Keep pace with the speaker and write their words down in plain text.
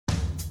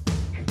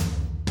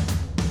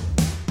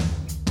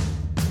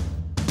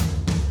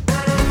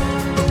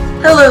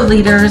Hello,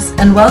 leaders,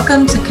 and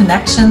welcome to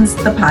Connections,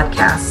 the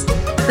podcast.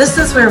 This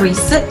is where we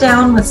sit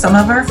down with some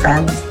of our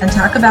friends and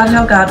talk about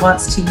how God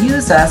wants to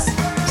use us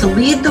to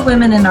lead the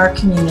women in our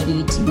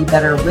community to be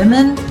better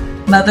women,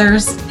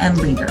 mothers, and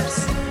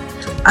leaders.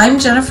 I'm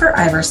Jennifer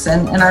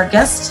Iverson, and our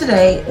guest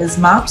today is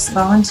MOPS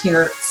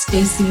volunteer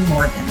Stacy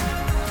Morgan.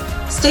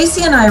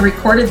 Stacy and I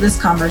recorded this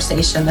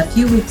conversation a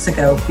few weeks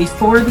ago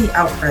before the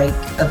outbreak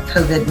of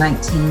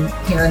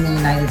COVID-19 here in the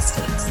United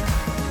States.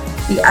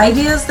 The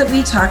ideas that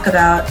we talk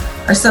about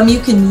are some you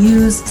can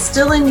use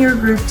still in your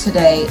group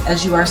today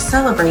as you are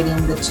celebrating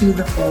the To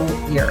the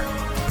Full year.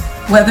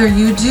 Whether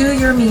you do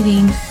your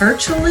meeting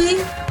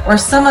virtually or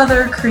some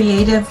other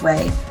creative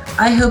way,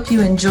 I hope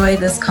you enjoy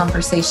this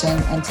conversation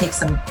and take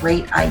some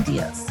great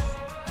ideas.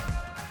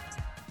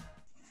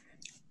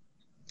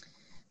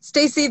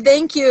 Stacy,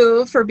 thank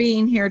you for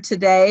being here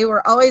today.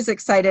 We're always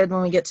excited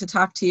when we get to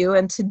talk to you.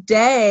 And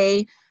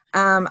today,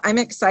 I'm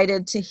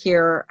excited to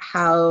hear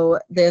how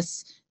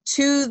this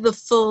To the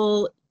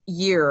Full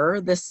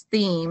year, this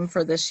theme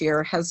for this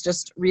year, has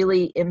just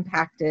really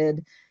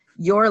impacted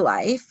your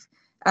life.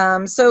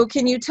 So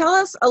can you tell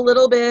us a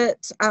little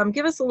bit,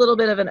 give us a little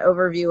bit of an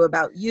overview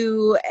about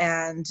you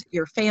and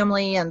your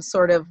family and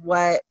sort of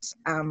what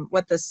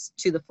this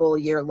To the Full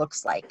year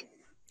looks like?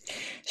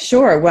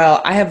 Sure.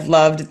 Well, I have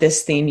loved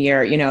this theme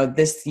year.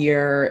 This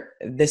year,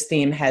 this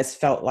theme has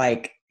felt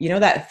like,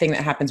 that thing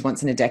that happens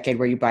once in a decade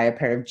where you buy a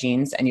pair of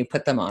jeans and you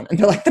put them on and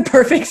they're like the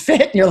perfect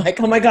fit. And you're like,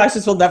 oh my gosh,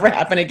 this will never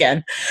happen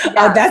again.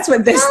 Yes. That's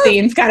what this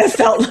theme kind of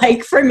felt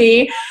like for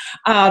me.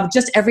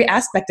 Just every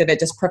aspect of it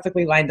just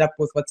perfectly lined up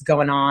with what's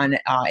going on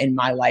in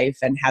my life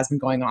and has been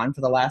going on for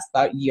the last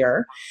about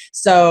year.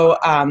 So,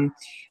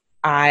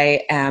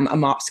 I am a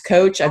MOPS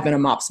coach. I've been a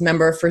MOPS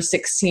member for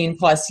 16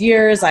 plus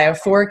years. I have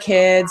 4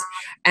 kids,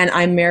 and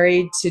I'm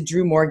married to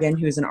Drew Morgan,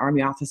 who's an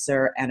Army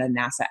officer and a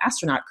NASA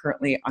astronaut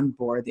currently on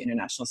board the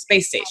International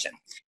Space Station.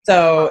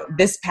 So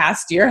this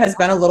past year has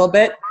been a little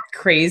bit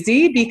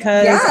crazy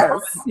because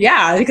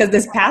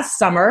this past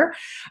summer,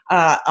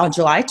 on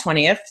July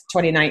 20th,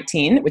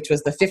 2019, which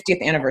was the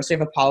 50th anniversary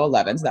of Apollo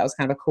 11, so that was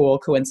kind of a cool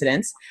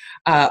coincidence,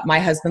 my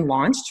husband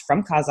launched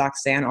from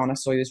Kazakhstan on a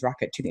Soyuz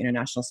rocket to the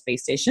International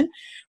Space Station,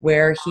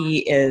 where he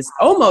is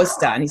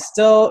almost done. He's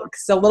still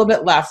a little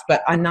bit left,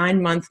 but a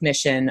 9-month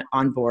mission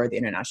on board the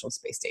International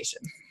Space Station.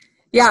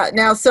 Yeah.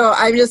 Now, so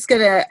I'm just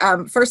going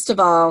to, first of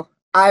all,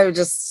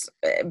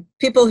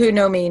 people who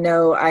know me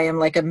know I am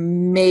like a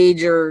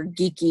major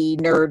geeky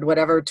nerd,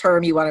 whatever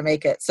term you want to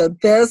make it. So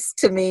this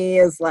to me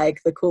is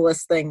like the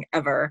coolest thing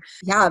ever.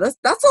 Yeah,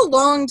 that's a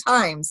long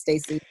time,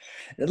 Stacy.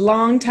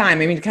 Long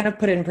time. I mean, to kind of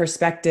put it in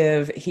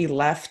perspective, he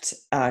left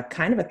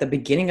kind of at the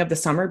beginning of the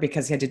summer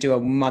because he had to do a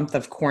month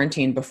of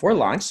quarantine before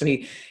launch. So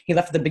he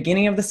left at the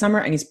beginning of the summer,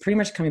 and he's pretty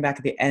much coming back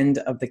at the end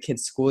of the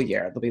kids' school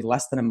year. There'll be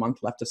less than a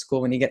month left of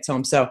school when he gets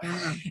home. So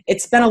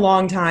It's been a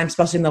long time,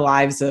 especially in the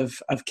lives of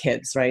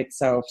kids. Right.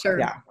 So,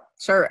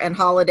 Sure. And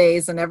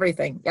holidays and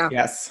everything. Yeah.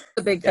 Yes.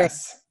 The big thing.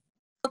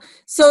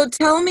 So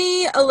tell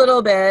me a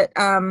little bit,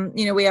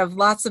 we have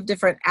lots of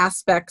different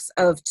aspects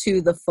of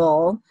To the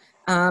Full,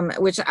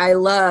 which I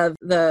love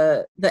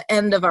the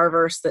end of our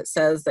verse that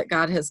says that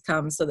God has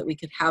come so that we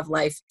could have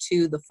life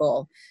to the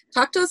full.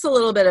 Talk to us a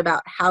little bit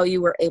about how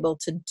you were able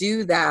to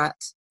do that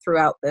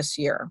throughout this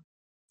year.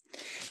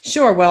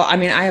 Sure. Well, I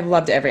mean, I have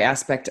loved every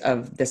aspect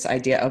of this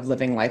idea of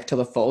living life to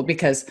the full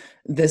because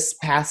this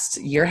past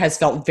year has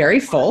felt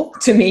very full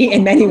to me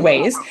in many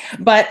ways.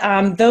 But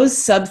those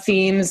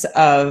sub-themes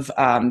of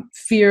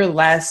fear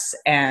less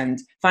and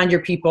find your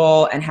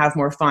people and have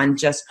more fun,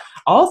 just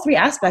all 3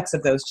 aspects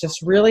of those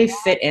just really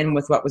fit in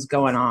with what was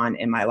going on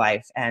in my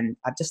life. And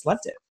I've just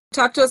loved it.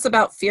 Talk to us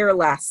about fear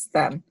less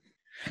then.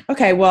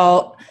 Okay,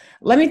 well,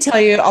 I'll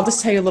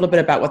just tell you a little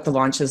bit about what the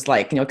launch is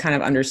like, kind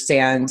of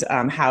understand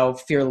how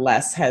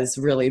fearless has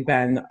really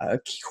been a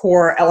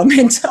core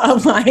element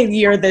of my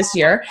year this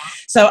year.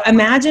 So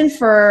imagine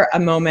for a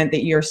moment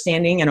that you're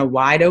standing in a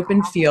wide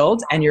open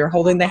field and you're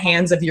holding the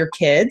hands of your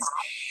kids,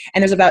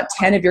 and there's about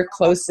 10 of your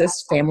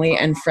closest family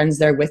and friends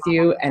there with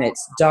you, and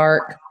it's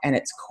dark and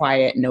it's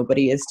quiet,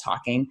 nobody is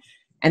talking.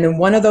 And then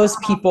one of those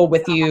people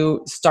with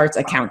you starts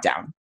a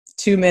countdown,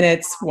 2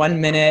 minutes, 1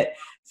 minute,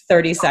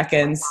 30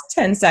 seconds,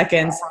 10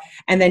 seconds.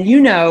 And then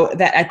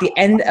that at the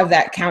end of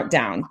that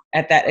countdown,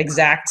 at that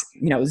exact,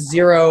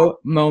 0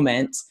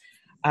 moment,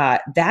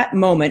 that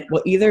moment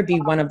will either be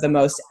one of the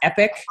most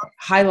epic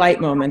highlight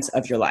moments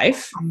of your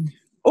life,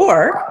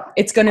 or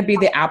it's going to be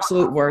the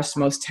absolute worst,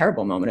 most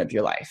terrible moment of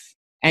your life.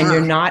 And you're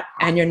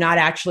not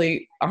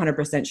actually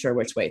 100% sure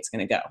which way it's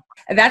going to go.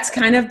 And that's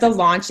kind of the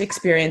launch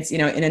experience,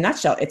 in a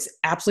nutshell. It's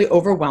absolutely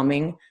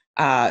overwhelming,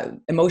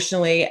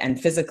 emotionally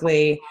and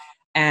physically.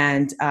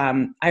 And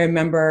I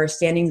remember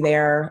standing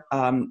there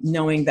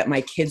knowing that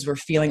my kids were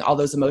feeling all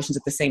those emotions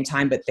at the same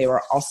time, but they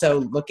were also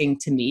looking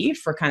to me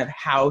for kind of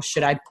how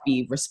should I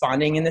be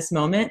responding in this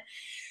moment.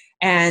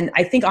 And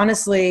I think,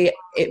 honestly,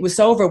 it was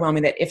so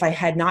overwhelming that if I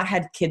had not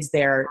had kids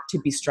there to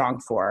be strong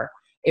for,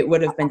 it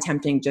would have been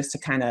tempting just to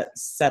kind of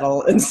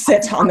settle and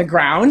sit on the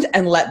ground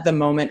and let the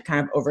moment kind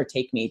of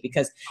overtake me,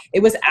 because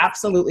it was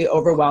absolutely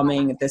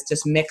overwhelming, this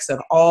just mix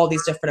of all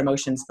these different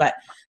emotions. But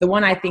the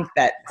one I think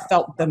that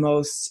felt the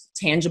most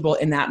tangible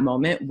in that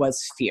moment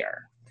was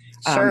fear.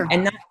 Sure.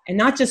 And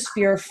not just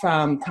fear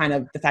from kind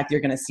of the fact that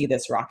you're going to see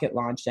this rocket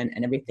launch and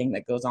everything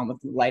that goes on with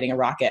lighting a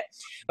rocket,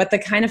 but the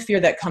kind of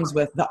fear that comes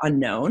with the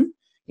unknown,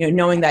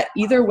 knowing that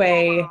either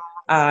way,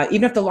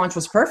 even if the launch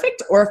was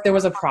perfect or if there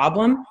was a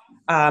problem,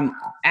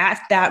 at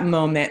that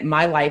moment,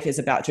 my life is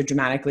about to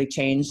dramatically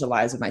change. The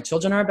lives of my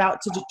children are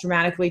about to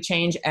dramatically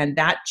change. And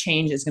that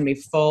change is going to be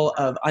full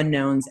of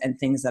unknowns and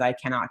things that I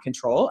cannot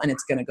control. And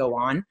it's going to go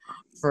on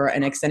for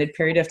an extended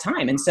period of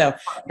time. And so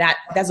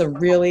that's a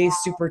really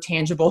super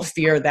tangible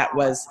fear that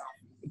was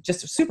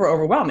just super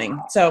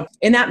overwhelming. So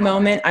in that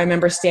moment, I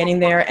remember standing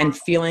there and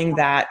feeling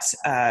that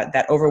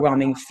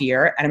overwhelming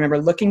fear. And I remember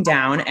looking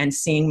down and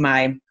seeing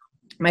my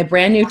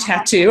brand new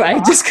tattoo. I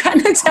just got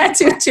a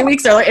tattoo 2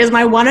 weeks earlier. It is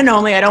my one and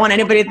only. I don't want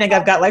anybody to think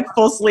I've got like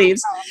full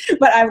sleeves,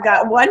 but I've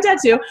got one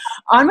tattoo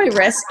on my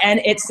wrist, and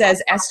it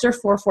says Esther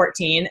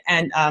 4:14.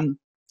 And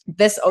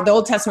the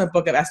Old Testament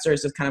book of Esther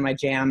is just kind of my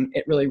jam.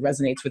 It really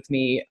resonates with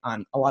me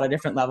on a lot of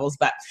different levels.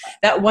 But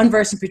that one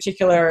verse in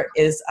particular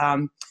is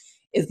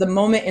the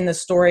moment in the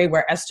story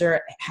where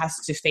Esther has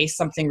to face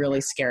something really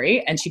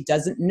scary, and she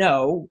doesn't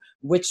know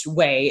which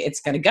way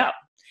it's going to go.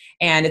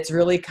 And it's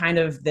really kind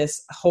of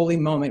this holy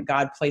moment,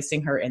 God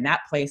placing her in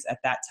that place at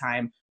that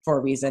time for a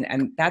reason.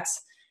 And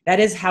that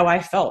is how I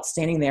felt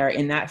standing there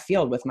in that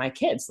field with my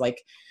kids.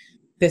 Like,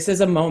 this is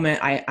a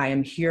moment, I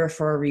am here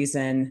for a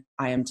reason.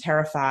 I am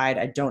terrified.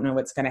 I don't know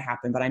what's going to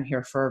happen, but I'm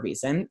here for a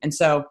reason. And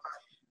so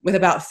with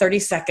about 30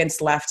 seconds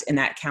left in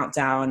that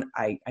countdown,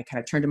 I kind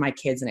of turned to my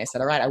kids and I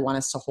said, all right, I want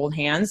us to hold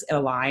hands in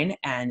a line,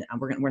 and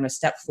we're going to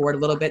step forward a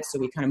little bit. So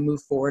we kind of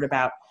move forward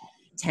about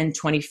 10,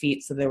 20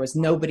 feet. So there was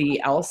nobody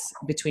else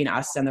between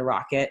us and the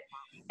rocket.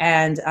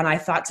 And I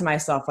thought to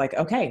myself, like,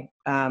 okay,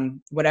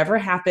 whatever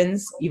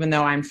happens, even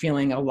though I'm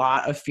feeling a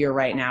lot of fear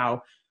right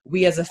now,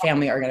 we as a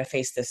family are going to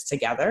face this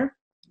together.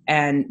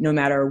 And no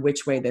matter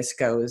which way this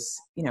goes,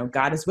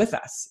 God is with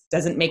us.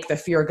 Doesn't make the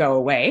fear go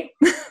away,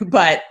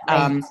 but,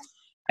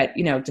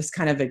 just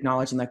kind of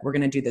acknowledging, like, we're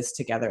going to do this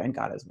together and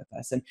God is with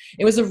us. And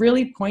it was a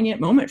really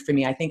poignant moment for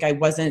me. I think I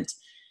wasn't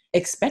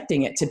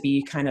expecting it to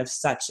be kind of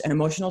such an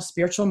emotional,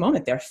 spiritual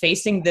moment. They're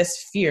facing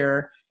this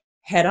fear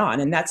head on.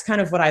 And that's kind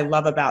of what I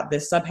love about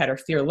this subheader,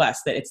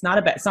 Fearless, that it's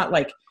not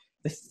like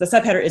the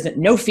subheader isn't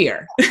no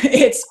fear.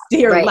 It's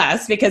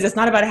fearless, because it's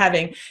not about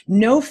having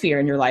no fear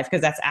in your life,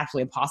 because that's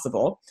absolutely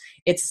impossible.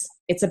 It's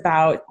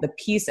about the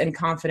peace and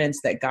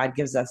confidence that God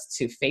gives us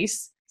to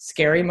face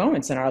scary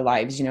moments in our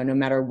lives, no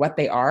matter what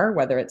they are,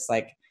 whether it's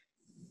like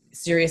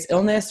serious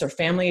illness or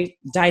family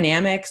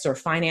dynamics or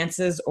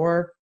finances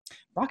or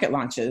rocket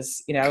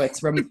launches.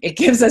 It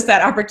gives us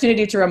that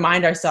opportunity to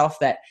remind ourselves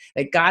that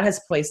God has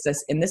placed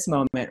us in this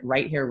moment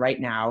right here, right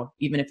now,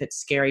 even if it's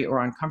scary or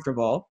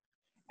uncomfortable,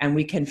 and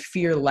we can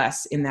fear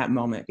less in that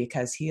moment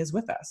because he is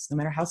with us, no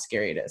matter how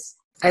scary it is.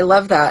 I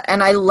love that.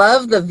 And I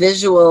love the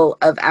visual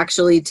of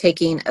actually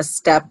taking a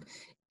step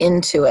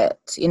into it.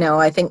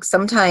 I think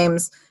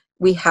sometimes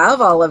we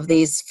have all of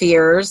these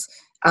fears,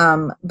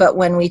 but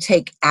when we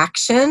take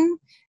action,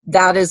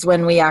 that is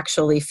when we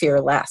actually fear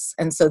less.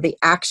 And so the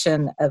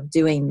action of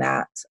doing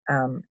that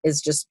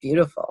is just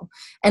beautiful.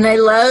 And I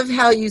love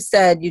how you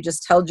said, you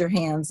just held your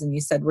hands and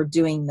you said, we're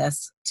doing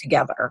this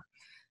together.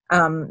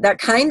 That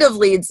kind of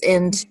leads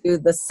into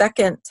the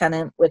second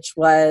tenet, which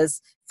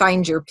was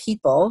find your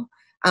people.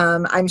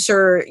 I'm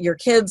sure your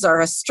kids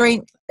are a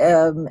strength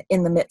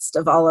in the midst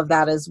of all of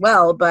that as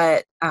well.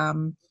 But,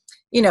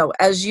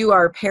 as you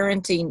are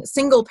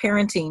single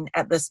parenting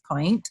at this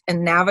point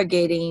and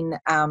navigating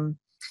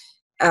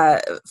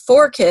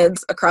 4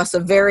 kids across a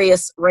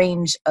various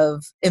range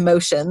of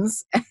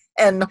emotions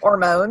and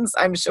hormones,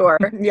 I'm sure.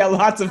 Yeah,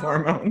 lots of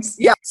hormones.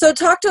 Yeah. So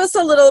talk to us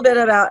a little bit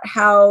about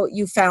how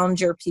you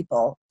found your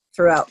people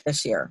throughout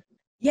this year.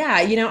 Yeah,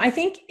 I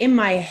think in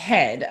my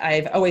head,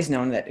 I've always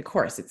known that, of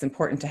course, it's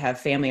important to have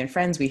family and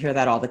friends. We hear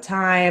that all the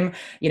time.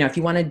 If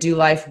you want to do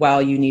life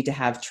well, you need to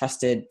have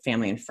trusted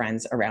family and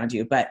friends around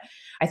you. But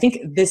I think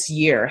this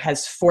year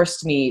has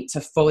forced me to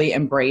fully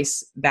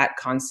embrace that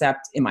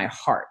concept in my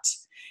heart.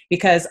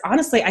 Because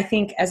honestly, I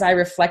think as I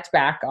reflect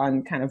back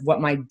on kind of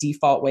what my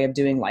default way of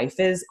doing life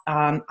is,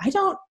 I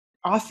don't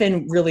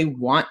often really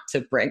want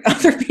to bring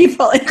other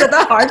people into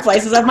the hard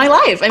places of my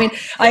life. I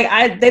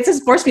mean, this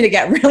has forced me to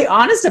get really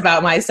honest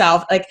about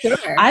myself. Sure.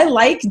 I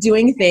like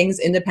doing things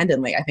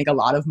independently. I think a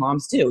lot of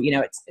moms do.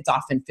 It's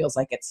often feels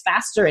like it's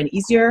faster and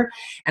easier,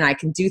 and I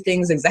can do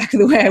things exactly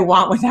the way I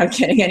want without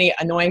getting any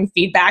annoying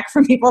feedback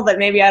from people that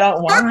maybe I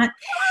don't want.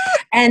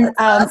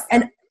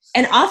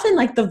 And often,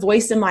 like, the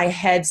voice in my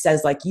head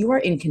says, like, you are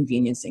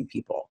inconveniencing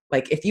people.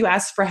 Like, if you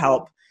ask for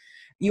help,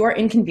 you are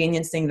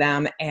inconveniencing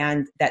them,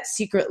 and that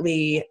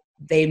secretly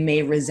they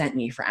may resent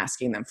me for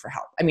asking them for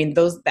help. I mean,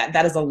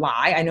 that is a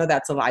lie. I know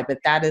that's a lie, but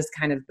that is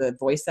kind of the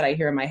voice that I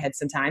hear in my head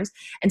sometimes.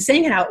 And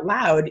saying it out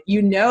loud,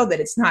 that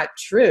it's not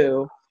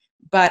true,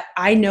 But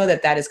I know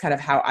that that is kind of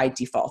how I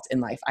default in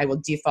life. I will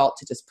default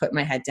to just put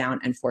my head down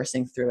and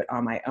forcing through it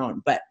on my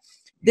own. But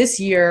this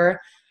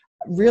year,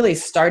 really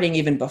starting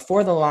even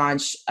before the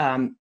launch,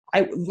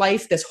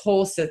 this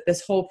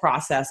whole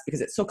process,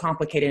 because it's so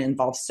complicated and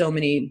involves so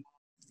many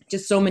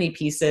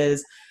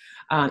pieces.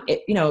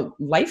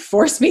 Life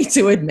forced me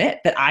to admit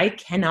that I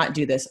cannot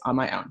do this on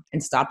my own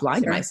and stop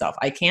lying to myself.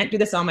 I can't do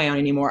this on my own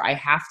anymore. I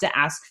have to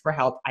ask for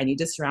help. I need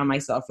to surround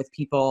myself with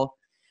people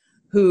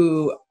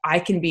who I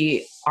can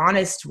be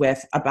honest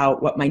with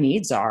about what my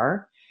needs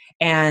are,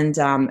 and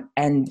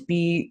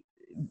be,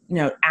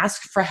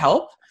 ask for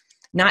help,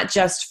 not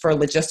just for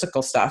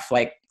logistical stuff.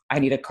 Like, I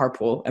need a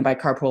carpool. And by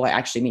carpool, I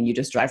actually mean you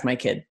just drive my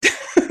kid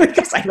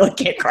because I really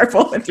can't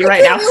carpool with you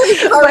right now.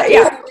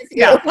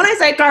 Yeah. When I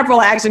say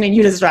carpool, I actually mean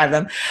you just drive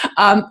them.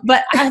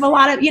 But I have a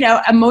lot of,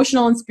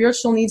 emotional and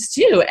spiritual needs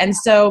too. And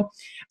so,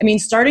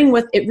 starting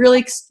with it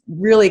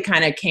really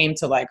kind of came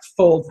to like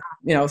full,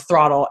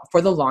 throttle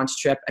for the launch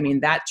trip.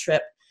 That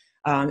trip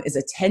is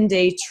a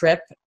 10-day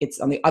trip. It's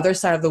on the other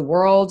side of the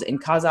world in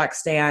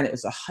Kazakhstan. It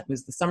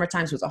was the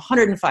summertime. So it was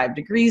 105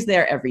 degrees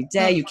there every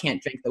day. You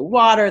can't drink the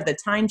water. The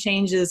time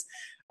changes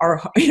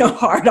are,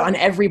 hard on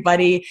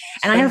everybody.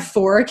 And I have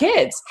 4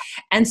 kids.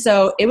 And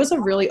so it was a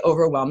really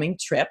overwhelming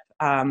trip,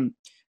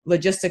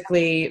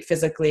 logistically,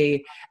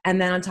 physically.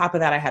 And then on top of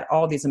that, I had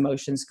all these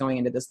emotions going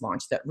into this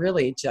launch that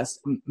really just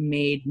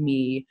made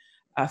me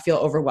feel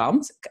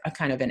overwhelmed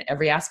kind of in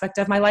every aspect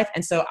of my life.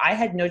 And so I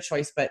had no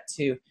choice but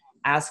to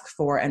ask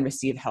for and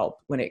receive help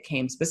when it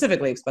came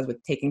specifically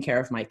with taking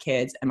care of my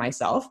kids and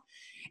myself.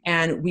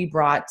 And we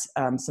brought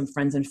some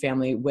friends and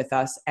family with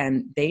us,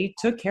 and they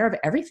took care of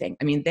everything.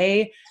 I needed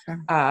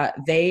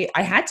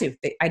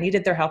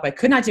their help. I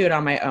could not do it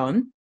on my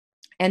own.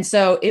 And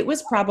so it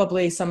was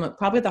probably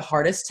the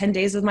hardest 10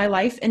 days of my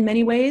life in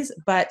many ways,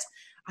 but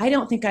I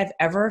don't think I've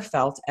ever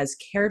felt as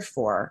cared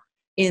for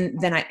in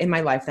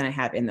my life than I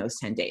have in those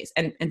 10 days.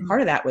 And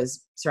part of that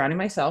was surrounding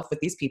myself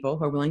with these people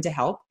who are willing to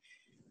help.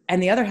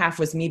 And the other half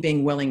was me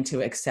being willing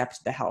to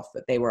accept the help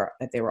that they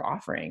were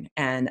offering.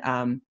 And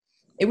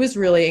it was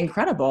really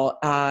incredible.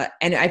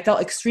 And I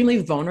felt extremely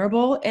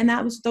vulnerable in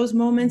those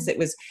moments. It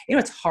was,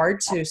 it's hard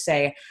to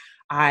say,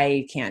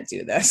 I can't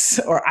do this,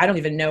 or I don't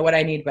even know what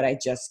I need, but I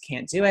just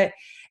can't do it,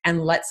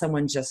 and let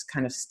someone just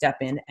kind of step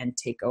in and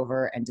take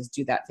over and just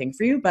do that thing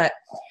for you. But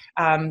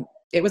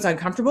it was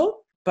uncomfortable,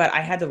 but I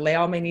had to lay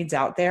all my needs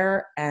out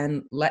there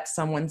and let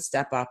someone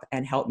step up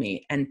and help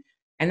me. And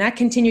that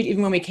continued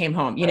even when we came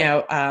home.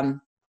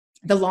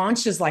 The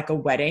launch is like a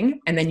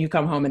wedding, and then you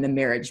come home and the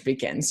marriage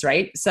begins,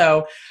 right?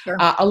 So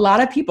a lot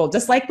of people,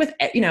 just like with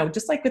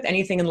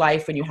anything in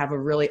life, when you have a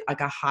really like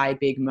a high,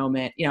 big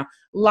moment, a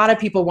lot of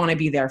people want to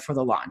be there for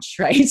the launch,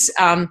 right?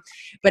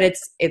 But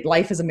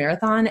life is a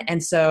marathon.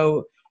 And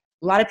so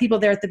a lot of people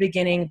there at the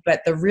beginning,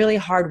 but the really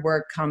hard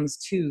work comes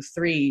 2,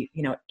 3,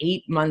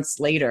 8 months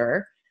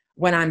later,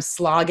 when I'm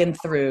slogging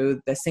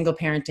through the single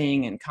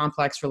parenting and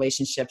complex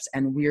relationships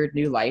and weird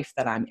new life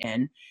that I'm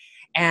in.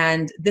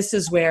 And this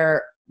is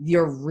where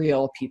your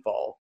real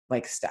people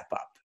like step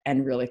up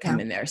and really come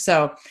in there.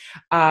 So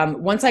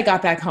once I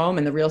got back home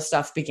and the real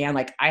stuff began,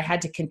 like I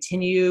had to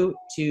continue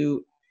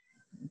to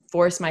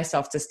force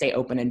myself to stay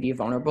open and be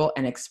vulnerable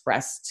and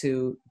express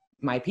to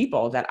my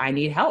people that I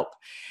need help.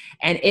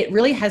 And it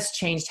really has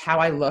changed how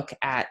I look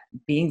at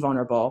being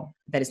vulnerable,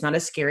 that it's not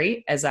as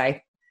scary as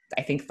I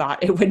think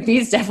thought it would be.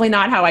 It's definitely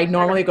not how I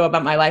normally go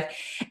about my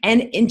life.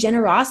 And in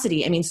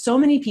generosity, so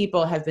many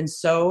people have been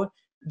so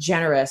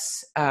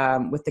generous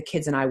with the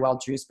kids and I while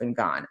Drew's been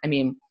gone.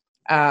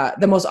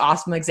 The most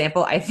awesome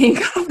example, I think,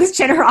 of this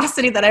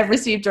generosity that I've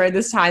received during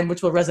this time,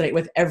 which will resonate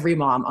with every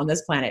mom on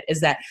this planet,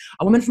 is that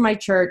a woman from my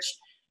church,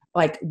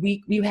 like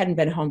we hadn't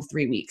been home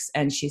 3 weeks,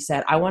 and she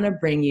said, I want to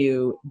bring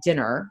you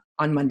dinner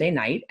on Monday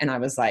night. And I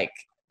was like,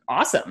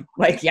 awesome.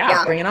 Like,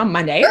 yeah. Bring it on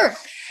Monday. Sure.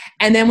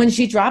 And then when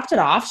she dropped it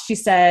off, she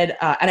said,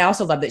 and I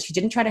also love that she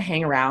didn't try to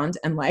hang around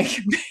and like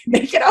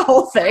make it a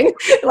whole thing.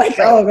 Like,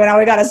 oh, now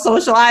we got to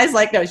socialize.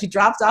 Like, no, she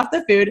dropped off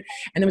the food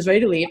and then was ready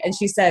to leave. And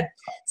she said,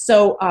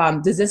 so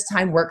does this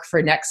time work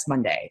for next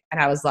Monday?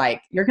 And I was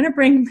like, you're going to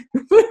bring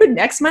food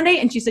next Monday?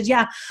 And she said,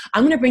 yeah,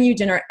 I'm going to bring you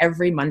dinner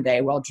every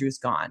Monday while Drew's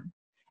gone.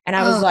 And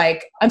I was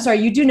like, I'm sorry,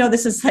 you do know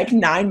this is like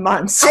 9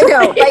 months. I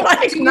know.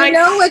 Like, you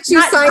know what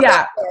you signed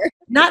up for.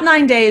 Not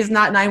 9 days,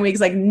 not 9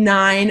 weeks, like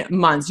 9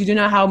 months. You do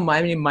know how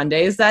many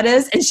Mondays that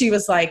is? And she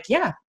was like,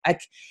 yeah.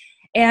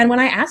 And when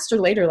I asked her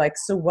later, like,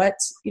 so what,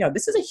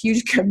 this is a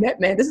huge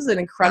commitment. This is an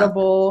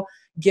incredible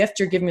gift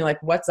you're giving me.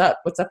 Like, what's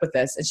up? What's up with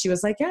this? And she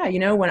was like, yeah,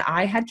 when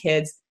I had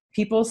kids,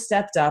 people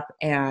stepped up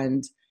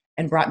and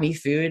brought me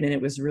food, and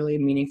it was really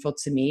meaningful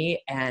to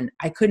me. And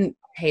I couldn't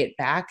pay it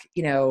back,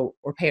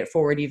 or pay it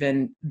forward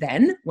even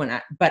then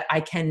but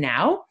I can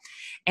now.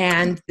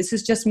 And this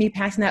is just me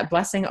passing that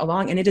blessing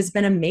along. And it has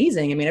been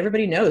amazing.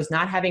 Everybody knows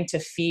not having to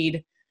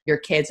feed your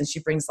kids, and she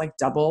brings like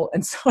double.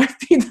 And so I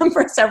feed them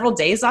for several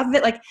days off of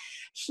it, like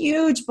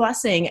huge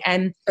blessing.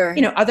 And,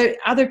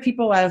 other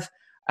people have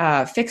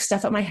fixed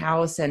stuff at my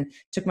house and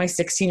took my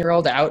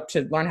 16-year-old out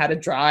to learn how to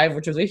drive,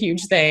 which was a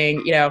huge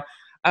thing.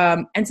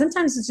 And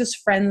sometimes it's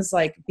just friends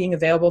like being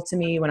available to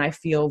me when I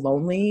feel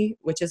lonely,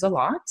 which is a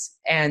lot,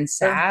 and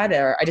sad,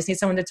 or I just need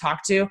someone to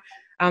talk to.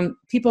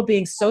 People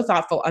being so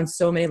thoughtful on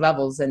so many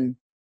levels. And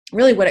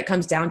really what it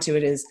comes down to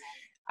it is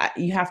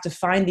you have to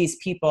find these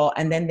people,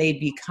 and then they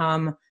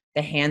become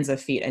the hands and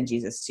feet and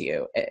Jesus to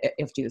you,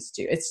 if Jesus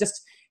to you. It's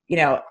just,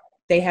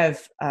 they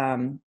have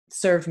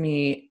served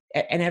me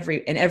in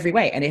every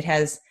way, and it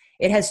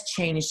has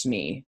changed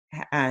me.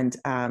 And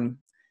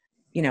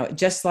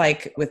just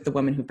like with the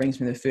woman who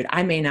brings me the food,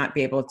 I may not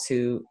be able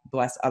to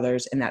bless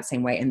others in that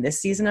same way in this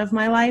season of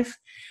my life,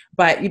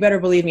 but you better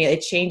believe me,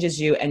 it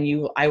changes you,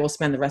 and I will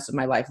spend the rest of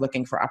my life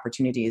looking for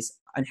opportunities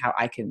on how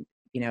I can,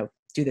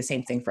 do the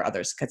same thing for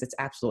others, because it's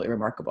absolutely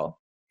remarkable.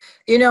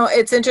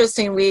 It's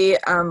interesting. We,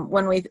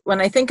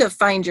 when I think of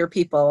find your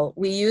people,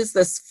 we use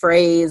this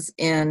phrase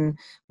in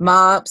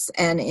MOPS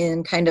and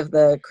in kind of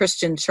the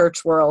Christian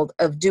church world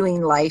of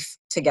doing life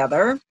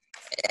together.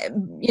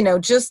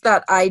 Just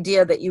that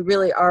idea that you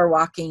really are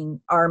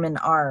walking arm in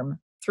arm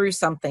through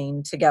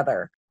something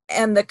together.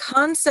 And the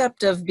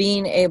concept of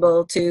being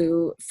able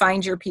to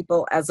find your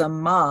people as a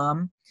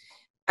mom,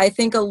 I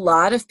think a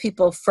lot of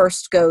people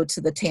first go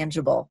to the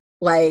tangible.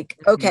 Like,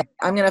 okay,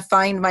 I'm going to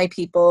find my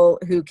people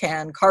who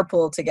can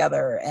carpool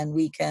together, and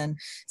we can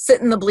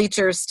sit in the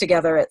bleachers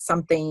together at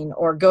something,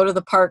 or go to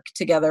the park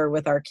together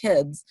with our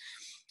kids.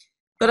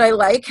 But I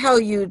like how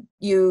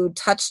you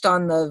touched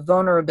on the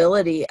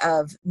vulnerability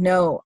of,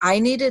 no, I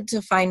needed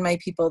to find my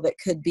people that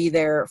could be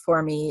there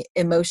for me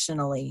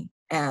emotionally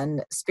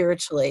and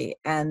spiritually.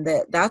 And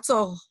that's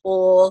a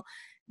whole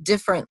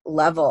different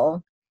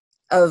level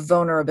of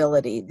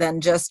vulnerability than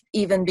just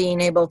even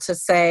being able to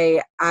say,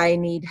 I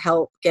need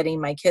help getting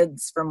my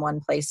kids from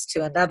one place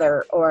to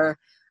another, or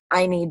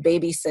I need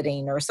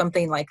babysitting or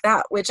something like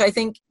that, which I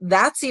think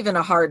that's even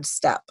a hard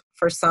step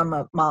for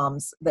some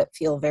moms that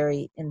feel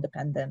very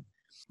independent.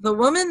 The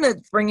woman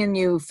that's bringing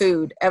you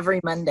food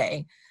every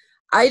Monday,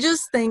 I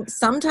just think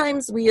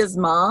sometimes we as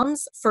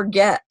moms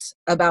forget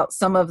about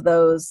some of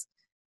those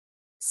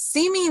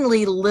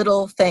seemingly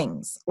little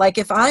things. Like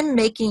if I'm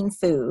making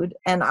food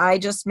and I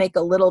just make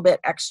a little bit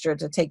extra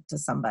to take to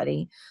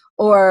somebody,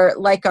 or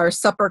like our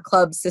supper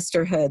club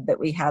sisterhood that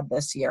we had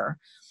this year,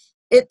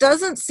 it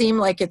doesn't seem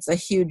like it's a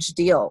huge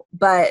deal.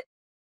 But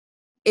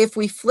if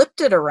we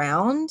flipped it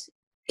around,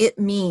 it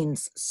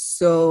means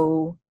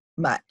so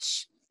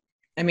much.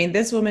 I mean,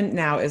 this woman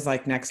now is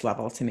like next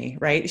level to me,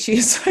 right?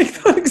 She's like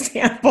the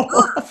example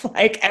of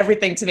like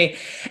everything to me.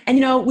 And,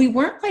 we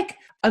weren't like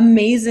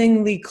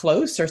amazingly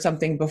close or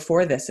something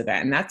before this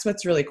event. And that's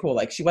what's really cool.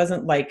 Like, she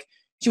wasn't my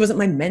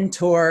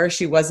mentor.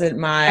 She wasn't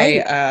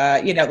my,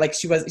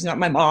 she's not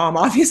my mom,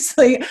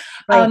 obviously.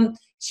 Right.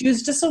 She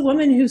was just a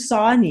woman who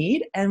saw a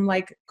need and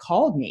like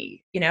called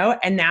me,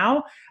 and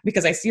now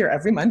because I see her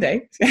every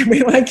Monday,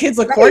 my kids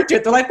look forward to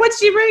it. They're like, what's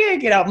she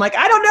bringing? I'm like,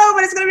 I don't know,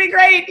 but it's going to be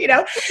great.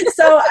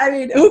 So, I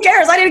mean, who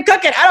cares? I didn't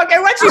cook it. I don't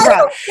care what she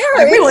brought.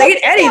 Like, we will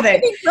eat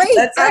anything.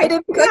 That's I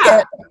didn't cook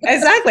it.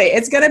 Exactly.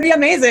 It's going to be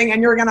amazing,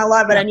 and you're going to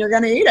love it, and you're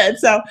going to eat it.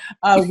 So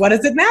what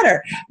does it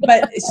matter?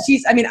 But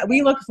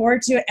we look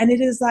forward to it. And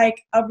it is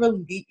like a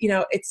relief,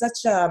 it's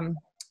such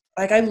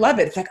like, I love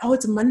it. It's like, oh,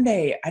 it's a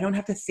Monday. I don't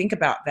have to think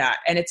about that.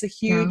 And it's a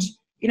huge,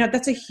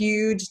 that's a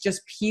huge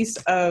just piece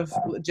of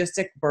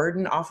logistic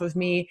burden off of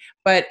me.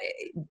 But,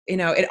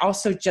 it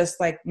also just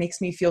like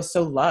makes me feel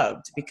so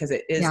loved, because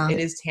it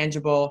is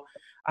tangible.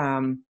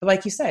 But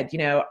like you said,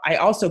 I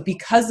also,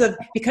 because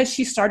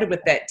she started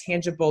with that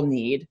tangible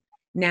need,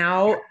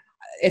 now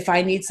if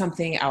I need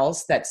something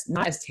else that's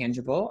not as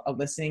tangible, a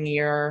listening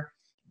ear,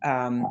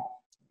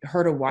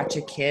 her to watch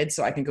a kid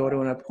so I can go to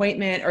an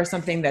appointment, or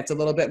something that's a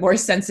little bit more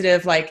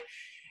sensitive, like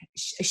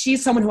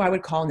she's someone who I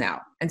would call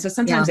now. And so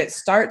sometimes it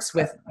starts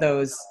with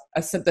the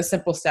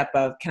simple step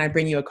of, can I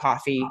bring you a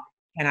coffee?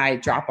 Can I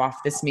drop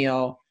off this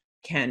meal?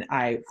 Can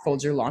I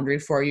fold your laundry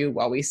for you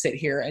while we sit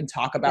here and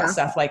talk about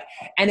stuff, like,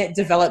 and it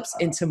develops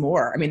into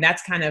more. I mean,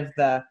 that's kind of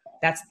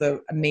that's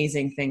the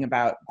amazing thing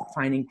about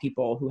finding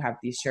people who have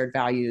these shared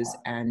values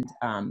and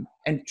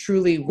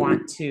truly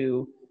want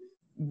to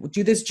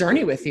do this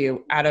journey with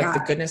you out of the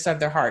goodness of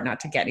their heart, not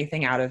to get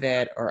anything out of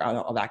it or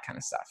all that kind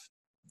of stuff.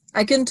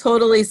 I can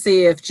totally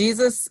see if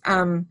Jesus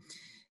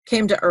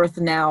came to earth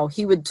now,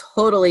 he would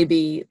totally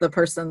be the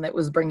person that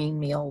was bringing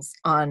meals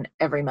on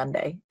every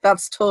Monday.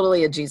 That's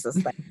totally a Jesus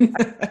thing.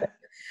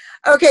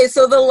 Okay,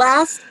 so the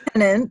last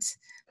tenet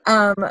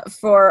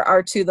for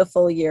our To the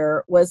Full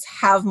Year was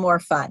have more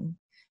fun,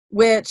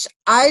 which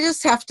I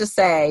just have to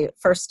say,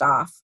 first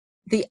off,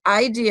 the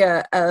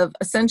idea of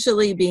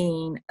essentially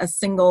being a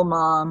single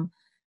mom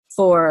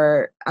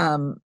for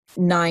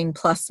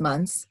 9+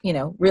 months,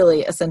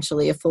 really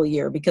essentially a full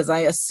year, because I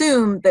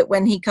assume that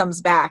when he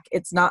comes back,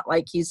 it's not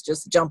like he's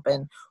just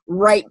jumping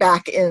right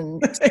back in.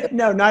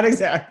 No, not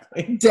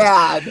exactly.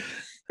 Dad,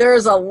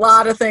 there's a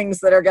lot of things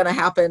that are going to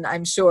happen,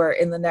 I'm sure,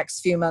 in the next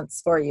few months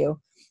for you.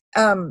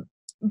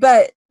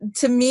 But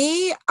to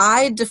me,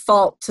 I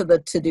default to the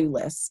to-do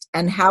list,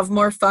 and have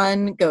more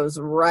fun goes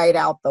right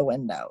out the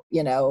window.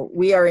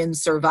 We are in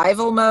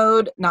survival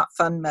mode, not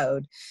fun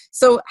mode.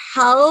 So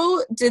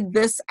how did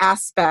this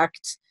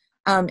aspect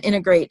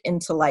integrate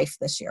into life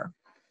this year?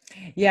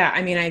 Yeah,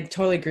 I mean, I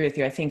totally agree with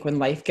you. I think when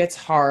life gets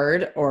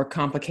hard or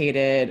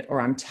complicated or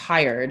I'm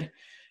tired,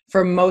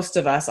 for most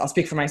of us, I'll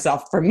speak for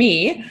myself, for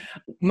me,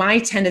 my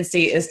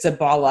tendency is to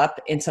ball up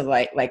into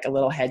like a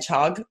little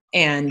hedgehog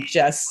and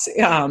just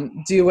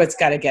do what's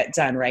got to get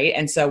done, right?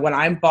 And so when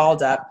I'm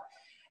balled up,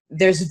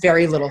 there's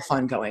very little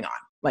fun going on.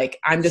 Like,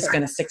 I'm just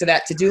going to stick to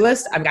that to-do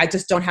list. I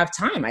just don't have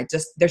time.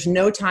 There's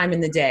no time in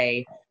the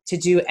day to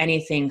do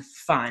anything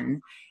fun.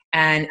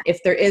 And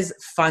if there is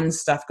fun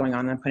stuff going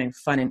on, I'm putting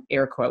fun in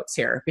air quotes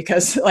here,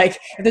 because like,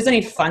 if there's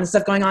any fun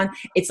stuff going on,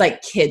 it's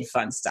like kid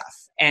fun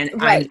stuff. And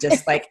right. I'm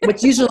just like,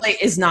 which usually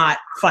is not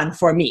fun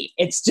for me.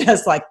 It's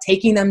just like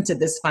taking them to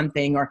this fun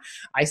thing, or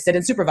I sit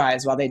and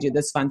supervise while they do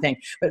this fun thing.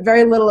 But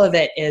very little of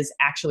it is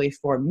actually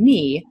for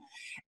me.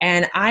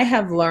 And I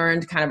have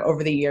learned kind of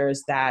over the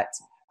years that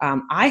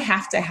I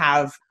have to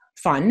have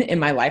fun in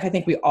my life. I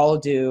think we all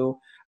do.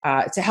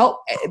 To help,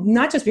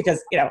 not just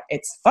because,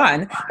 it's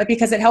fun, but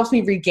because it helps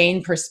me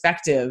regain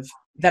perspective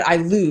that I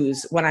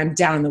lose when I'm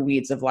down in the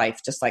weeds of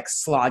life, just like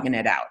slogging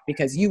it out,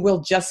 because you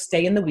will just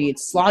stay in the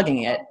weeds,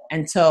 slogging it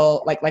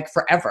until like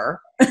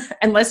forever,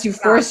 unless you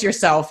force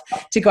yourself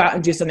to go out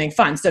and do something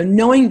fun. So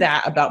knowing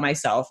that about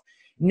myself,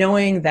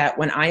 knowing that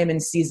when I am in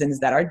seasons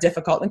that are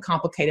difficult and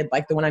complicated,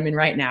 like the one I'm in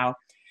right now,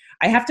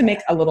 I have to make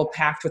a little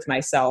pact with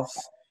myself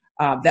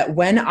that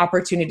when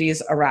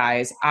opportunities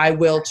arise, I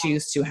will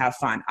choose to have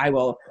fun. I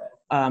will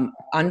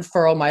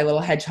unfurl my little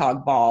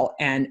hedgehog ball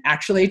and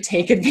actually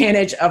take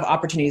advantage of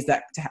opportunities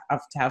to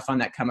have fun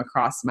that come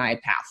across my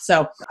path.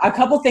 So a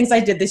couple things I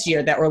did this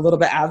year that were a little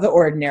bit out of the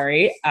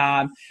ordinary.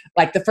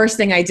 Like the first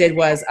thing I did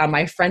was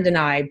my friend and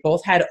I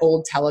both had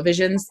old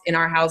televisions in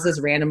our houses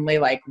randomly,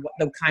 like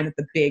the kind with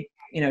the big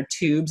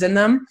tubes in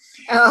them.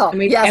 Oh,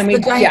 the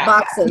giant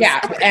boxes. Yeah.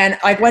 And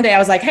like one day I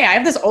was like, hey, I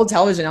have this old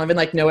television. I don't even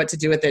like know what to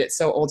do with it. It's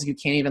so old you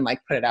can't even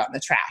like put it out in the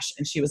trash.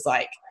 And she was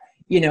like,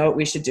 you know what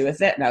we should do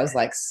with it? And I was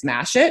like,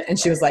 smash it. And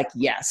she was like,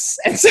 yes.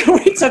 And so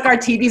we took our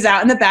TVs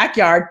out in the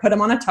backyard, put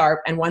them on a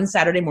tarp. And one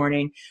Saturday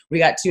morning, we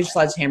got 2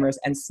 sledgehammers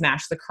and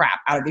smashed the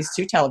crap out of these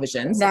 2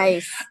 televisions.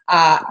 Nice.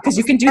 Because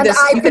you can do this.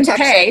 You can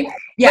pay.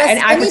 Yeah, and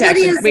eye protection.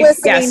 Anybody is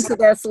listening to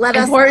this, let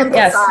us important.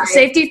 Yes,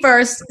 safety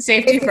first.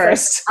 Safety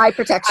first. Eye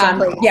protection,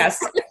 please. Yes,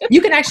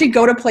 you can actually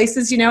go to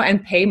places,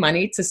 and pay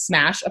money to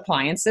smash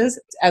appliances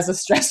as a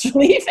stress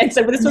relief. And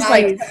so this was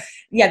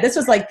this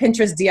was like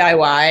Pinterest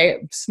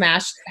DIY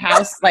smash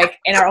house, like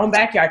in our own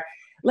backyard.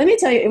 Let me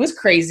tell you, it was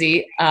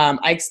crazy.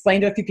 I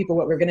explained to a few people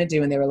what we were going to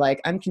do, and they were like,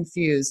 I'm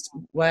confused.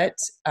 What?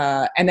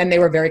 And then they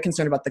were very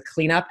concerned about the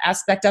cleanup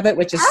aspect of it,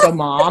 which is so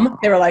mom.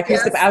 They were like,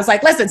 I was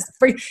like, listen,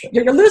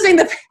 you're losing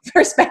the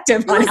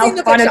perspective on how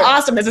fun and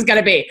awesome this is going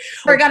to be.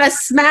 We're going to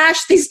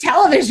smash these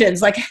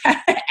televisions,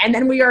 and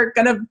then we are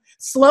going to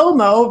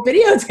slow-mo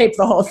videotape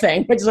the whole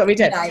thing, which is what we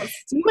did.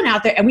 Nice. So we went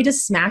out there and we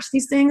just smashed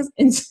these things.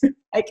 And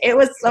it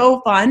was so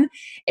fun.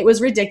 It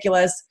was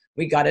ridiculous.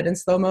 We got it in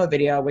slow-mo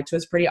video, which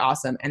was pretty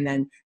awesome. And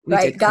then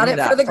we got it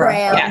for the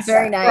gram. Yes,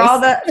 very nice.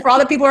 For all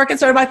the people who are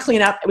concerned about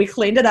cleanup, we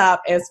cleaned it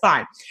up. It was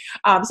fine.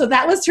 So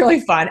that was really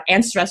fun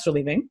and stress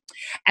relieving.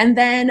 And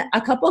then a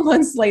couple of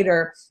months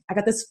later, I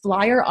got this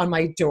flyer on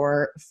my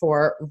door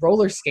for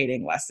roller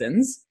skating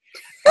lessons.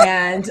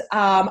 And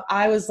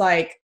I was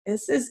like,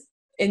 this is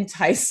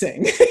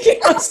enticing.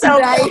 So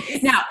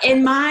nice. Now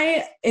in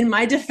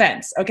my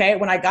defense, okay,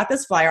 when I got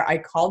this flyer, I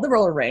called the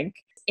roller rink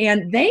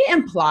and they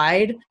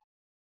implied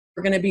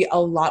we're going to be a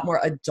lot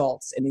more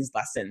adults in these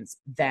lessons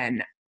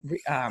than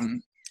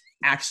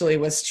actually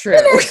was true.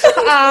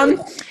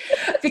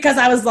 Because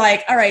I was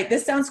like, all right,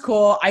 this sounds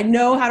cool. I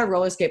know how to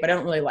roller skate, but I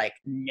don't really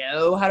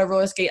know how to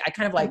roller skate. I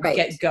kind of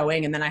get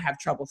going and then I have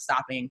trouble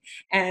stopping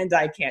and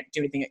I can't do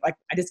anything.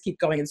 I just keep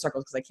going in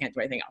circles because I can't do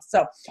anything else.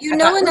 So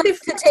enough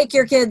to take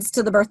your kids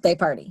to the birthday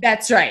party.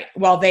 That's right.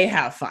 Well, they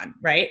have fun.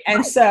 Right.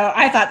 And so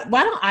I thought,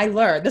 why don't I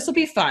learn? This will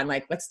be fun.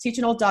 Let's teach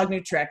an old dog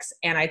new tricks.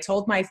 And I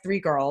told my 3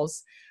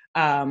 girls,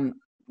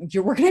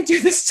 we're going to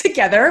do this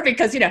together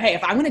because, hey,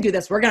 if I'm going to do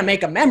this, we're going to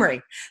make a memory.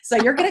 So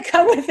you're going to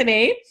come with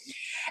me.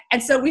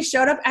 And so we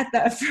showed up at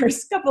the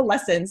first couple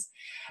lessons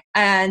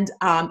and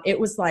it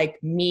was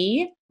like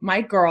me,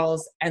 my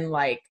girls, and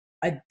like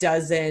a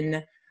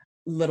dozen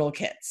little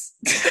kids.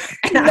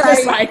 And I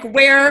was like,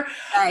 where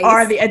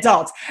are the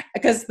adults?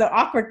 Because the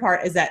awkward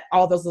part is that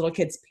all those little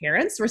kids'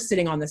 parents were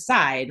sitting on the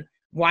side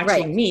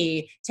watching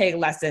me take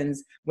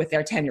lessons with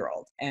their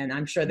 10-year-old. And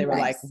I'm sure they were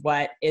like,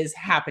 what is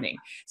happening?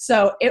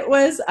 So it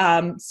was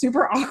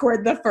super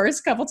awkward the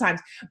first couple times.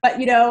 But,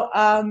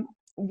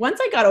 once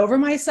I got over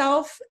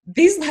myself,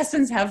 these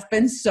lessons have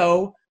been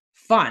so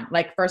fun.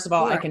 First of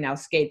all, I can now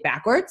skate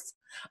backwards.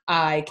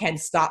 I can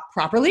stop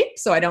properly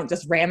so I don't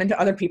just ram into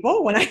other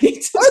people when I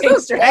need to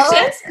change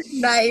directions.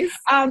 Nice.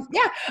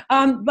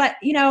 But,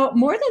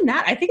 more than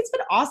that, I think it's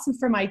been awesome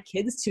for my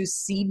kids to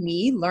see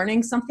me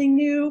learning something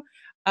new.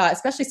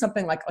 especially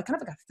something like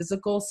kind of like a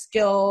physical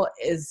skill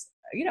is,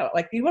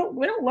 like we don't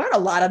learn a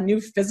lot of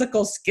new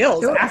physical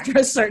skills after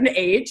a certain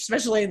age,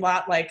 especially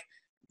not like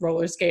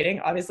roller skating,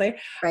 obviously.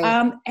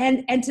 Right.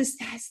 And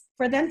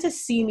for them to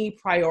see me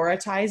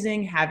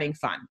prioritizing having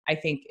fun, I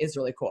think is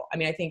really cool. I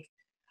mean, I think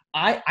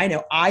I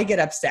know I get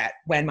upset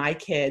when my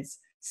kids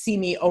see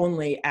me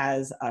only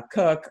as a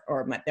cook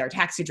or their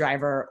taxi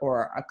driver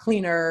or a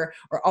cleaner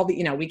or all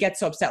the, we get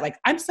so upset. Like,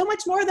 I'm so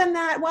much more than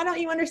that. Why don't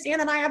you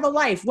understand that I have a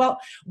life? Well,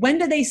 when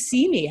do they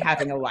see me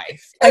having a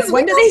life? Like,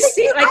 when do they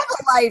see, like,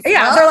 a life,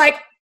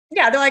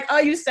 yeah, they're like, oh,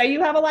 you say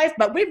you have a life,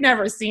 but we've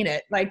never seen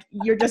it. Like,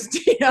 you're just,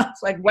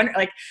 it's like when,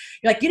 like,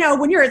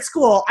 when you're at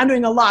school, I'm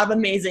doing a lot of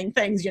amazing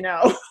things,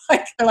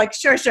 like, they're like,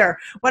 sure,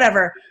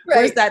 whatever. Right.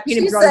 Where's that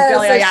peanut butter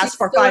jelly I asked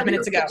for 5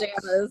 minutes ago?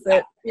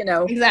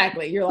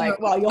 Exactly. You're like,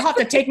 well, you'll have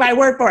to take my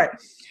word for it.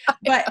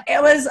 But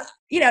it was,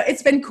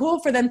 it's been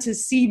cool for them to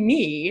see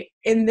me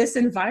in this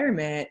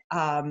environment.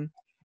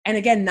 And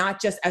again,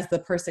 not just as the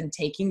person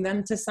taking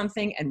them to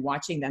something and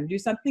watching them do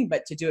something,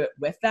 but to do it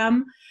with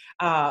them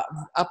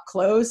up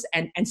close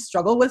and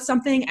struggle with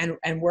something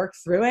and work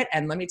through it.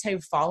 And let me tell you,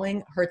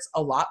 falling hurts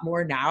a lot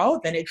more now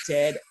than it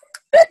did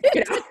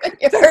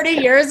 30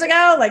 years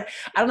ago. Like,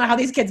 I don't know how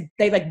these kids,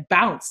 they like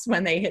bounce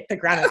when they hit the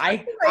ground.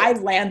 And I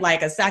land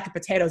like a sack of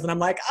potatoes and I'm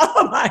like,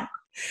 oh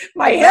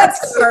my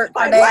hips,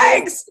 my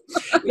legs.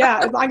 Yeah,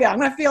 I'm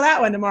going to feel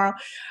that one tomorrow.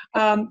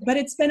 But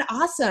it's been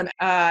awesome.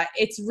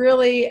 It's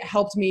really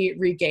helped me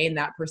regain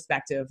that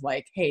perspective.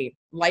 Like, hey,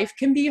 life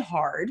can be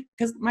hard,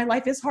 because my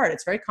life is hard.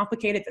 It's very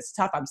complicated. It's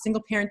tough. I'm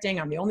single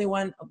parenting. I'm the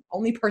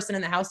only person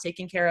in the house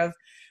taking care of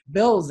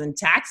bills and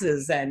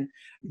taxes and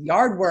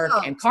yard work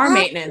and car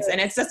maintenance. And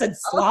it's just a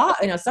slog.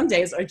 Some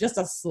days are just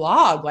a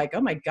slog. Like,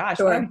 oh my gosh,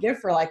 what do I give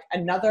for like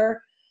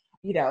another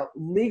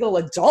legal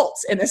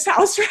adults in this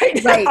house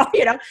right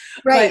now,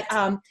 Right.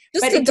 But,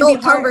 just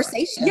adult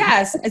conversation.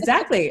 Yes,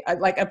 exactly.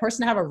 Like a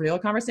person to have a real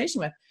conversation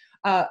with.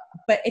 But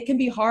it can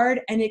be hard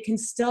and it can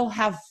still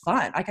have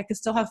fun. Like, I can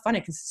still have fun.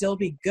 It can still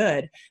be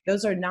good.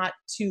 Those are not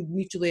two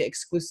mutually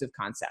exclusive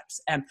concepts.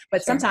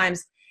 But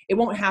sometimes it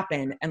won't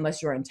happen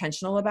unless you're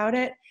intentional about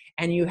it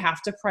and you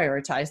have to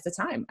prioritize the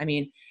time. I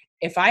mean,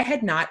 if I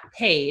had not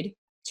paid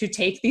to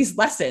take these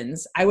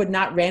lessons, I would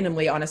not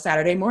randomly on a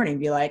Saturday morning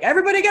be like,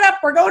 everybody get up,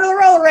 we're going to the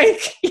roller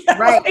rink.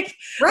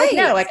 Right.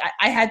 No,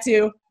 I had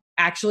to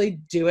actually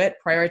do it,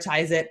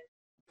 prioritize it,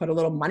 put a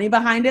little money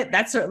behind it.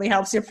 That certainly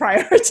helps you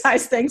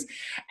prioritize things.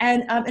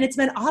 And it's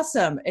been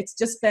awesome. It's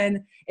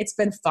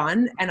been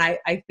fun. And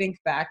I think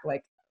back,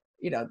 like,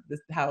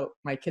 how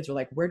my kids were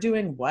like, we're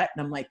doing what?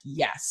 And I'm like,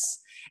 yes.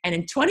 And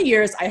in 20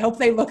 years, I hope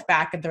they look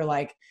back and they're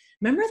like,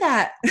 remember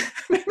that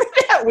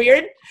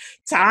weird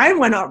time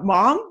when our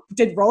mom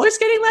did roller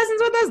skating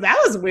lessons with us? That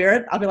was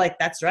weird. I'll be like,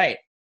 that's right.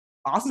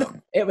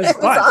 Awesome. It was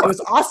fun. Awesome. It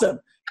was awesome.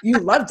 You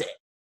loved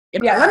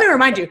it. Yeah. Let me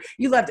remind you,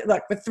 you loved it.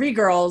 Look, with 3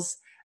 girls,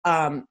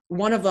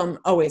 one of them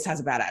always has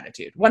a bad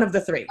attitude. One of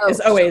the 3 is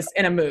always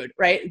in a mood.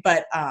 Right.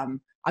 But,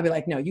 I'll be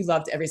like, no, you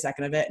loved every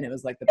second of it. And it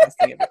was like the best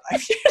thing of your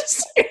life.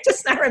 You're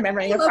just not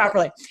remembering it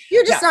properly.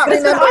 You're just not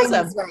remembering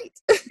awesome. Right.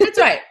 That's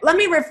right.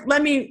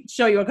 Let me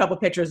show you a couple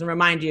pictures and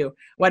remind you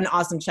what an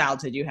awesome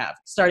childhood you have,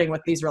 starting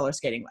with these roller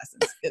skating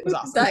lessons. It was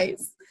awesome.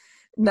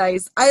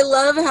 Nice. I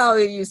love how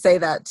you say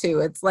that too.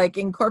 It's like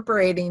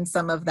incorporating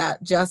some of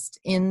that just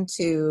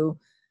into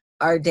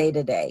our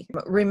day-to-day.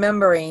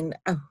 Remembering,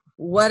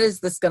 what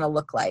is this going to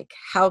look like?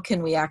 How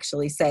can we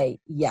actually say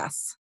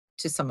yes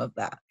to some of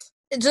that?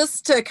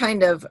 Just to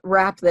kind of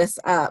wrap this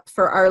up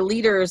for our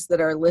leaders that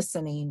are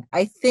listening,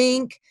 I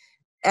think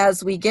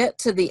as we get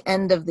to the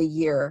end of the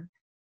year,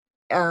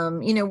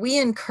 we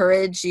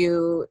encourage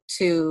you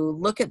to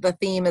look at the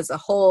theme as a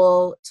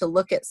whole, to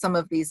look at some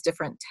of these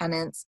different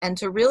tenets, and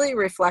to really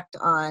reflect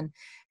on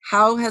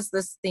how has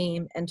this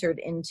theme entered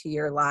into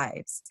your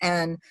lives.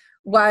 And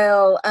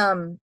while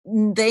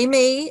they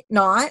may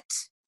not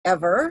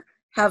ever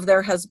have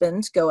their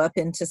husband go up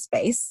into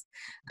space,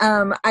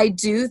 I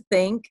do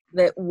think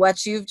that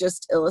what you've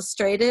just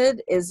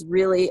illustrated is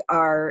really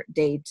our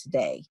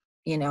day-to-day.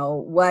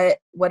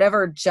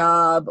 Whatever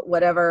job,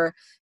 whatever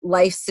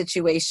life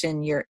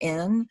situation you're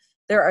in,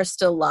 there are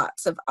still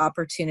lots of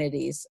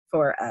opportunities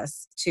for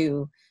us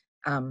to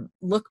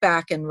look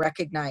back and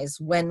recognize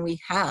when we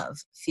have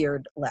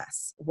feared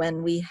less,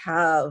 when we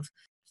have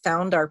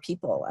found our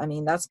people. I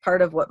mean, that's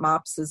part of what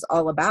MOPS is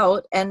all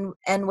about. And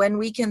when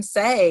we can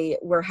say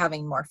we're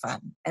having more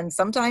fun. And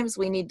sometimes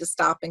we need to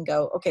stop and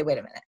go, okay, wait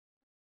a minute.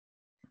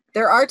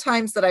 There are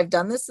times that I've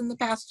done this in the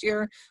past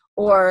year,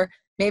 or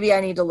maybe I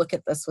need to look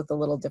at this with a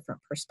little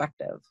different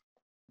perspective.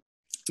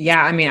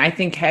 Yeah. I mean, I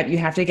think you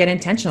have to get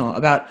intentional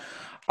about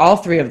all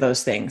 3 of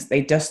those things.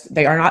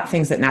 They are not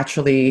things that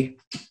naturally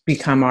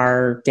become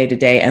our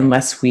day-to-day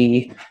unless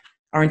we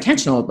are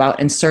intentional about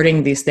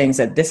inserting these things,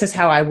 that this is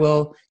how I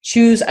will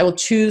choose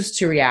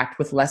to react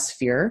with less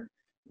fear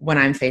when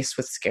I'm faced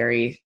with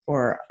scary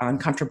or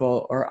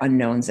uncomfortable or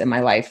unknowns in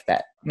my life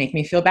that make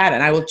me feel bad.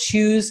 And I will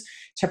choose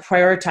to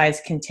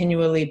prioritize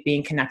continually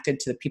being connected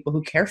to the people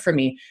who care for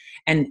me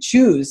and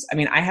choose. I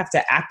mean, I have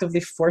to actively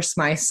force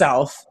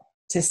myself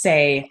to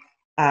say,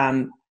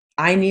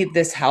 I need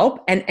this help.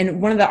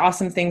 And one of the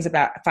awesome things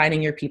about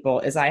finding your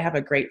people is I have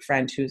a great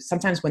friend who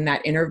sometimes when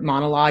that inner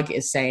monologue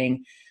is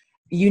saying,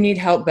 you need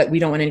help, but we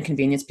don't want to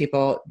inconvenience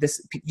people.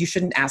 You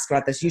shouldn't ask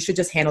about this. You should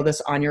just handle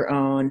this on your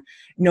own.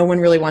 No one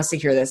really wants to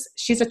hear this.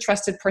 She's a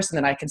trusted person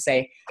that I can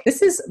say,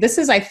 this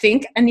is, I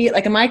think, Anita,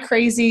 like, am I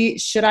crazy?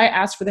 Should I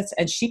ask for this?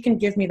 And she can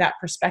give me that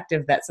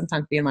perspective that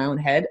sometimes being in my own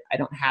head, I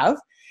don't have.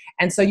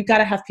 And so you've got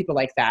to have people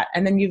like that.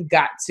 And then you've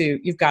got to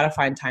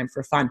find time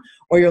for fun,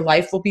 or your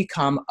life will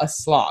become a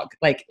slog.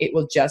 Like, it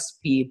will just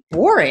be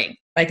boring.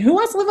 Like, who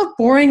wants to live a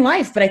boring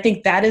life? But I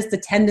think that is the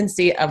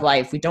tendency of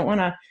life. You don't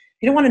want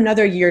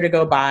another year to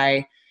go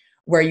by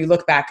where you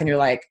look back and you're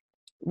like,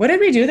 what did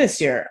we do this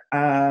year?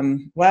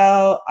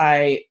 Well,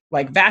 I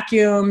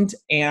vacuumed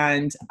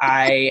and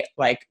I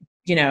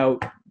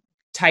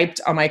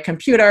typed on my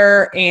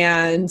computer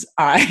and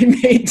I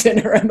made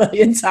dinner a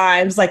million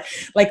times. Like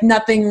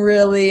nothing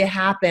really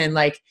happened.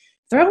 Like,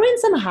 throw in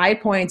some high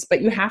points,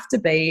 but you have to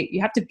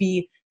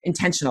be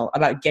intentional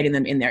about getting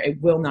them in there.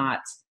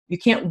 You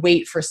can't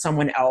wait for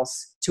someone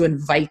else to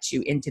invite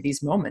you into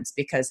these moments,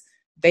 because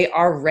they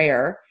are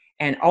rare.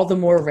 And all the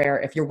more rare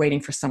if you're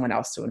waiting for someone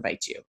else to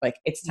invite you. Like,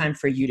 it's time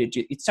for you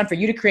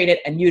to create it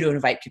and you to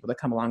invite people to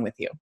come along with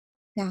you.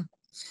 Yeah.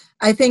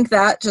 I think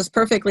that just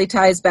perfectly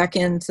ties back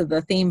into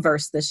the theme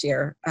verse this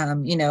year.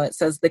 It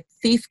says the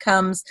thief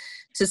comes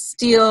to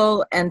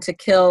steal and to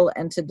kill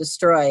and to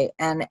destroy.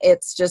 And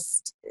it's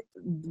just,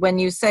 when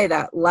you say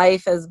that,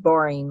 life is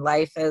boring,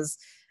 life is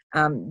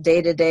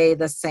day to day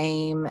the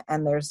same,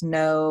 and there's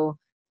no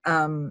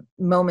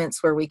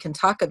moments where we can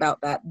talk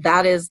about that.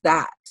 That is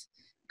that.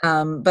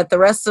 But the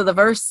rest of the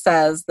verse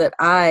says that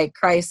I,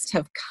 Christ,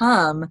 have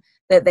come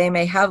that they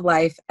may have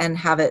life and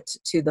have it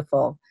to the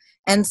full.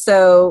 And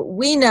so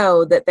we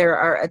know that there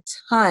are a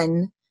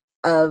ton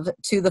of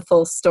to the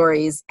full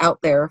stories out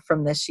there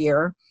from this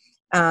year.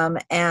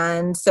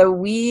 And so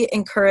we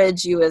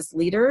encourage you as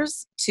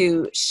leaders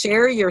to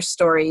share your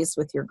stories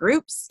with your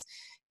groups,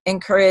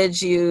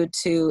 encourage you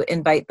to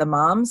invite the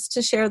moms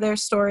to share their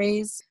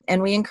stories,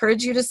 and we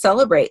encourage you to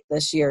celebrate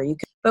this year.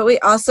 But we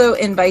also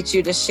invite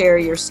you to share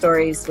your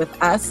stories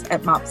with us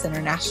at MOPS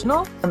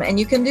International. And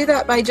you can do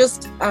that by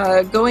just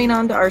going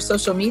onto our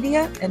social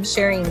media and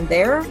sharing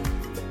there,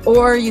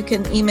 or you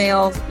can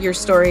email your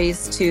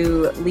stories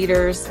to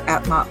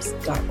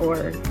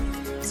leaders@mops.org.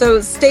 So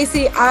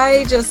Stacy,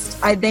 I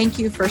thank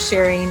you for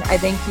sharing. I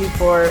thank you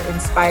for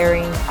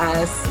inspiring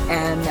us,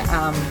 and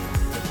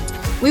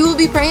we will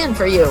be praying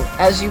for you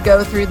as you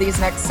go through these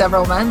next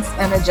several months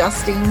and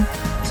adjusting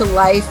to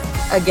life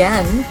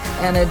again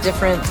and a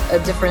different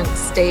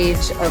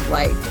stage of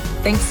life.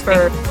 Thanks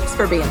for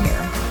being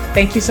here.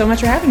 Thank you so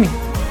much for having me.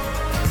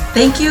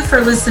 Thank you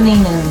for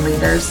listening in,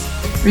 leaders.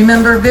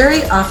 Remember,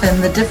 very often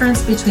the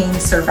difference between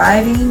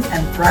surviving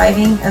and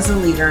thriving as a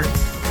leader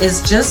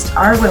is just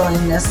our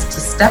willingness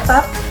to step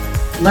up,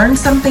 learn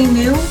something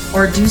new,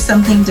 or do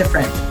something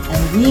different.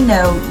 And we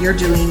know you're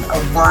doing a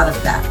lot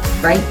of that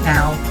right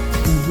now,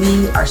 and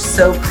we are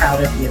so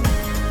proud of you.